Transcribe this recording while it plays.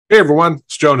Hey everyone,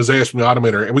 it's Joe and Isaiah from the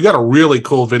Automator, and we got a really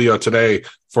cool video today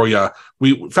for you.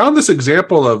 We found this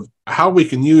example of how we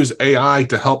can use AI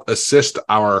to help assist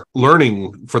our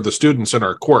learning for the students in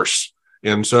our course.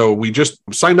 And so we just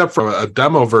signed up for a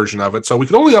demo version of it. So we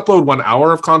can only upload 1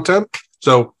 hour of content.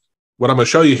 So what I'm going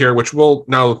to show you here, which will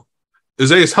now,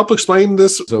 Isaiah, help explain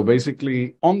this. So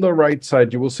basically on the right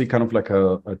side, you will see kind of like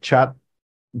a chat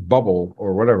bubble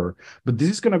or whatever, but this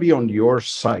is going to be on your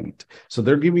site. So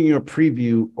they're giving you a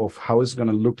preview of how it's going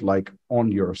to look like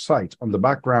on your site. On the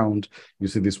background, you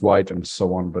see this white and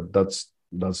so on, but that's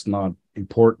not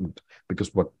important,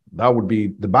 because what that would be,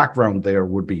 the background there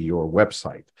would be your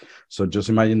website. So just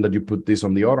imagine that you put this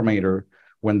on the Automator.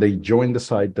 When they join the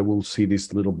site, they will see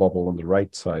this little bubble on the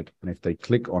right side. And if they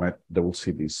click on it, they will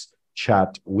see this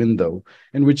chat window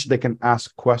in which they can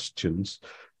ask questions.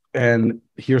 And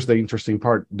here's the interesting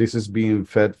part. This is being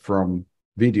fed from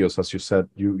videos. As you said,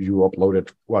 you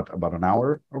uploaded, what, about an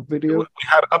hour of video? We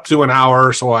had up to an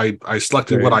hour, so I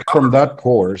selected what I covered. From that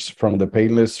course, from the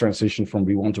painless transition from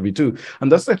V1 to V2.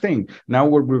 And that's the thing. Now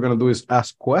what we're going to do is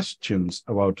ask questions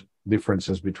about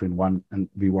differences between V1 and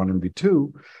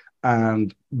V2.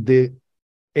 And the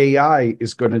AI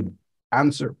is going to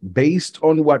answer based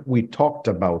on what we talked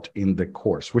about in the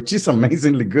course, which is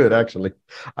amazingly good, actually.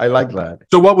 I like that.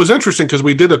 So what was interesting, because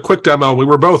we did a quick demo, we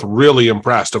were both really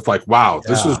impressed of like, wow,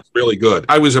 this is really good.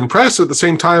 I was impressed. At the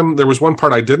same time, there was one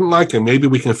part I didn't like, and maybe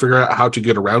we can figure out how to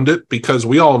get around it, because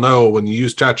we all know when you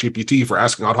use ChatGPT for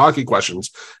asking AutoHotkey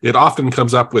questions, it often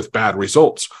comes up with bad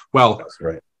results. Well, that's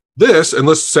right. This, and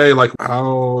let's say like,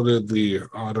 how did the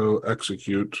auto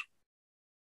execute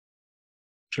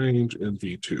change in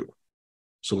V2?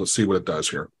 So let's see what it does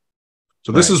here.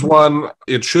 So this is one,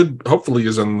 it should, hopefully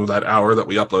is in that hour that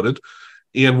we uploaded.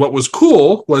 And what was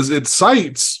cool was it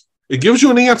gives you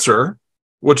an answer,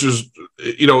 which is,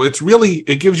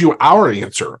 it gives you our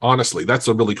answer. Honestly, that's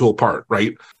a really cool part,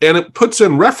 right? And it puts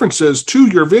in references to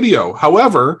your video.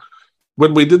 However,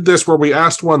 when we did this where we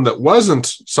asked one that wasn't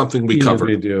something we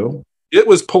covered, it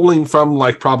was pulling from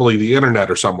like probably the internet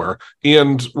or somewhere.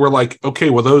 And we're like, okay,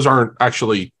 well, those aren't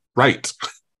actually right.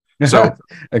 So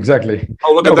exactly.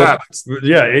 Oh, look at that.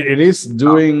 Yeah, it is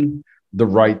doing the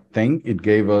right thing. It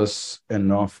gave us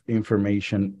enough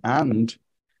information. And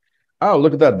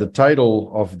look at that. The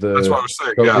title of the... That's what I was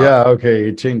saying. Yeah, okay.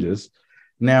 It changes.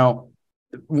 Now,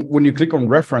 when you click on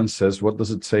references, what does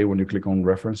it say when you click on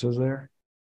references there?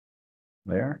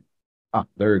 There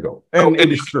you go. And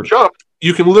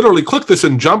you can literally click this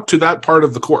and jump to that part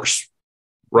of the course.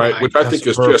 Right, which I think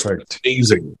is perfect. Just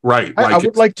amazing. Right. I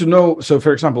would like to know, so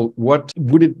for example, what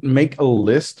would it make a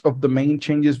list of the main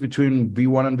changes between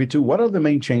V1 and V2? What are the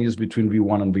main changes between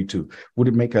V1 and V2? Would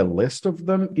it make a list of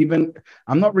them? Even,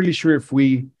 I'm not really sure if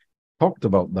we talked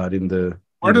about that in the...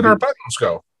 Where did our buttons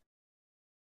go?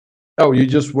 Oh, you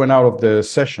just went out of the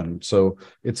session. So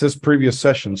it says previous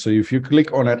session. So if you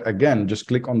click on it again, just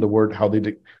click on the word, how did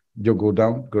it, you'll go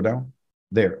down?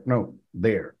 There, no,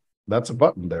 there. That's a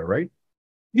button there, right?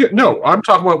 Yeah, no, I'm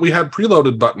talking about we had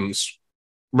preloaded buttons.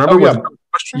 Remember?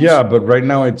 Yeah, but right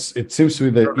now it seems to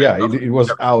be that it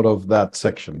was out of that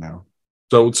section now.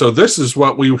 So this is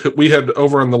what we had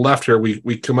over on the left here.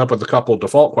 We come up with a couple of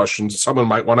default questions someone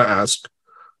might want to ask.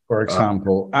 For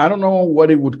example, I don't know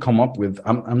what it would come up with.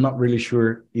 I'm not really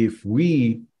sure if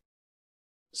we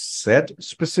said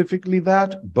specifically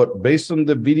that, but based on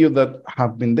the video that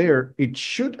have been there, it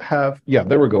should have. Yeah,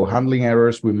 there we go. Handling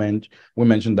errors. We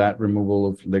mentioned that. Removal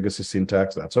of legacy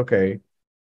syntax. That's okay.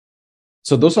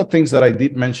 So those are things that I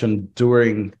did mention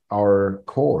during our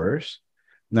course.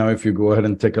 Now, if you go ahead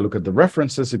and take a look at the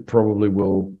references, it probably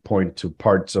will point to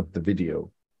parts of the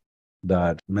video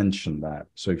that mention that.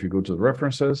 So if you go to the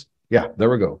references, yeah, there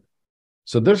we go.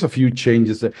 So there's a few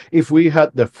changes that if we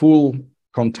had the full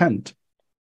content.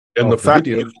 And the fact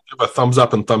that you can give a thumbs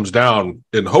up and thumbs down,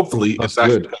 and hopefully it's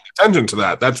actually paying attention to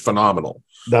that. That's phenomenal.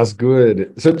 That's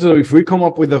good. So if we come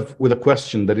up with a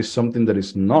question that is something that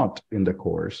is not in the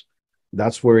course,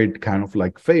 that's where it kind of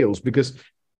like fails, because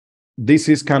this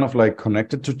is kind of like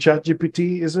connected to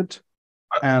ChatGPT, is it?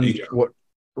 And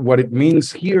what it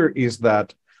means here is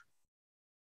that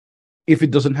if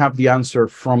it doesn't have the answer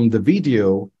from the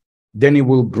video, then it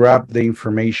will grab the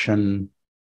information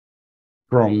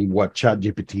from what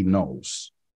ChatGPT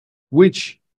knows,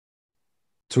 which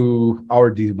to our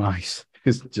device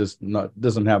is just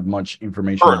doesn't have much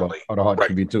information about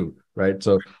AutoHotkey V2, right?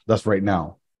 So that's right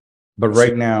now. But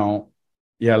right now,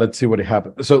 yeah, let's see what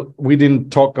happens. So we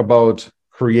didn't talk about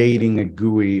creating a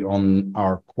GUI on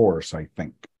our course, I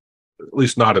think. At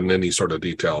least not in any sort of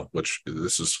detail, which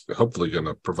this is hopefully going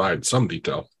to provide some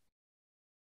detail.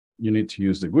 You need to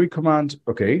use the GUI command.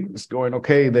 Okay, it's going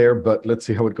okay there, but let's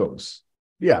see how it goes.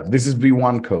 Yeah, this is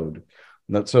V1 code.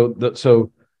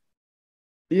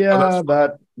 Yeah,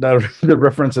 that the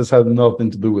references have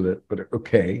nothing to do with it, but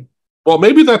okay. Well,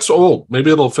 maybe that's old. Maybe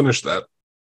it'll finish that.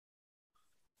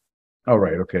 All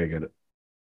right, okay, I get it.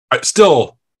 I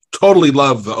still totally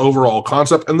love the overall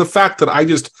concept and the fact that I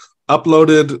just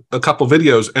uploaded a couple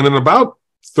videos, and in about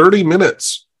 30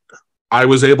 minutes, I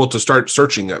was able to start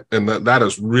searching it, and that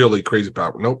is really crazy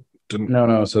power. Nope, didn't.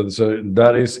 No. So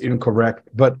that is incorrect,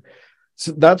 but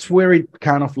so that's where it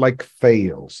kind of like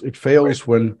fails. It fails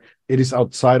when it is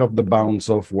outside of the bounds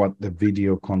of what the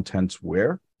video contents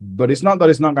were. But it's not that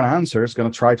it's not going to answer. It's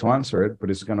going to try to answer it, but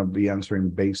it's going to be answering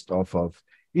based off of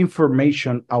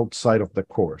information outside of the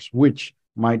course, which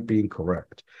might be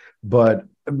incorrect. But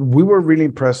we were really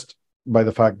impressed by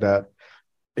the fact that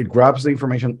it grabs the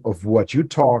information of what you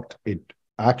talked. It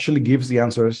actually gives the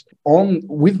answers on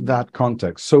with that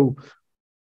context. So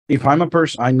if I'm a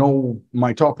person, I know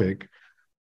my topic,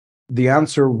 the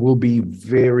answer will be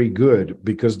very good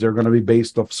because they're going to be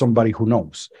based off somebody who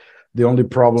knows. The only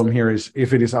problem here is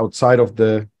if it is outside of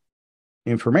the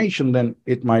information, then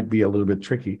it might be a little bit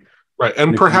tricky. Right.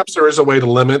 And perhaps there is a way to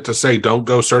limit to say, don't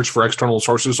go search for external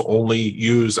sources, only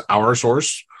use our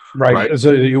source. Right.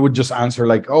 So you would just answer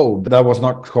like, oh, that was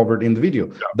not covered in the video.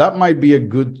 Yeah. That might be a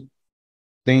good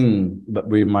thing that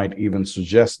we might even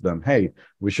suggest them. Hey,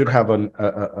 we should have an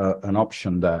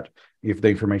option that if the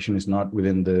information is not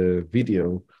within the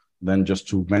video, then just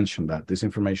to mention that this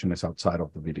information is outside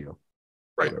of the video.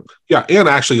 Right. Yeah. And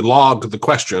actually log the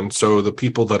question. So the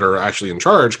people that are actually in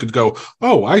charge could go,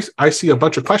 oh, I see a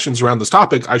bunch of questions around this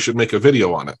topic. I should make a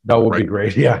video on it. That would be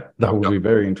great. Yeah. That would be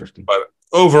very interesting. But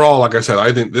overall, like I said,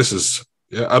 I think this is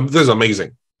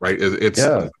amazing, right? It's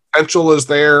potential is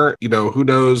there, who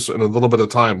knows in a little bit of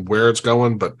time where it's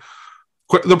going, but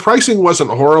the pricing wasn't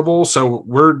horrible. So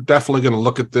we're definitely going to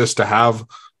look at this to have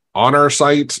on our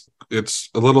site. It's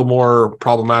a little more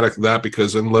problematic than that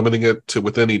because in limiting it to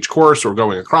within each course or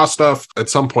going across stuff, at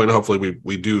some point, hopefully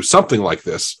we do something like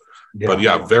this. Yeah. But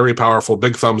yeah, very powerful,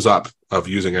 big thumbs up of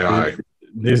using AI.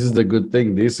 This is the good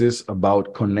thing. This is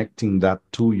about connecting that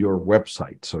to your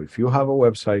website. So if you have a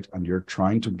website and you're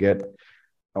trying to get,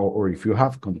 or if you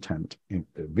have content,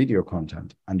 video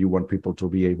content, and you want people to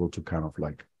be able to kind of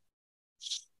like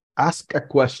ask a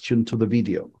question to the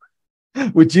video,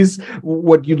 which is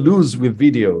what you lose with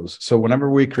videos. So whenever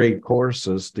we create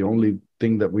courses, the only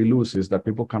thing that we lose is that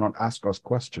people cannot ask us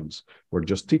questions. We're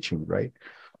just teaching, right?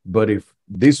 But if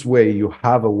this way you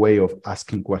have a way of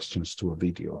asking questions to a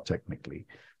video technically,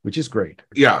 which is great.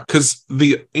 Yeah, because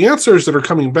the answers that are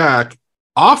coming back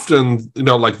often,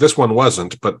 like this one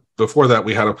wasn't, but before that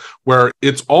we had them where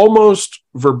it's almost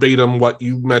verbatim what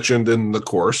you mentioned in the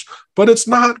course, but it's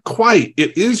not quite.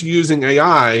 It is using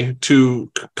AI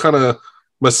to kind of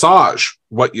massage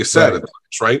what you said,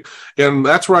 right? And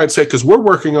that's where I'd say, because we're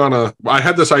working on I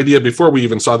had this idea before we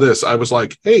even saw this. I was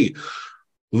like, hey,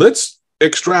 let's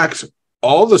extract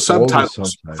all the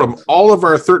subtitles from all of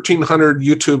our 1,300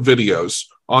 YouTube videos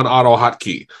on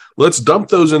AutoHotkey. Let's dump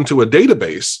those into a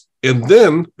database. And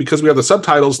then, because we have the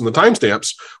subtitles and the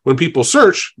timestamps, when people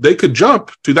search, they could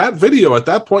jump to that video at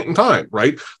that point in time,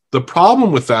 right? The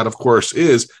problem with that, of course,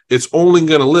 is it's only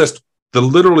going to list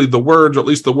literally the words, or at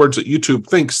least the words that YouTube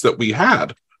thinks that we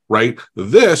had, right?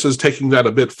 This is taking that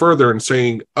a bit further and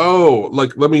saying, oh,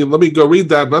 like, let me go read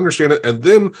that and understand it, and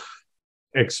then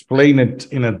explain it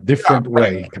in a different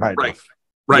way, kind of.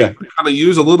 Right. Yeah. Kind of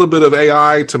use a little bit of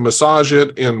AI to massage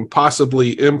it and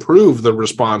possibly improve the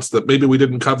response that maybe we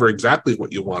didn't cover exactly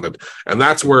what you wanted. And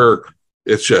that's where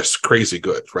it's just crazy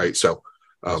good, right? So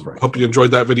hope you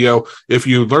enjoyed that video. If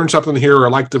you learned something here or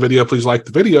liked the video, please like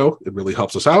the video. It really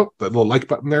helps us out. That little like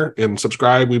button there, and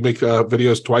subscribe. We make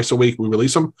videos twice a week. We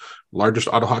release them. Largest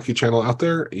AutoHotkey channel out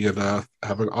there. And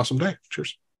have an awesome day.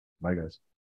 Cheers. Bye, guys.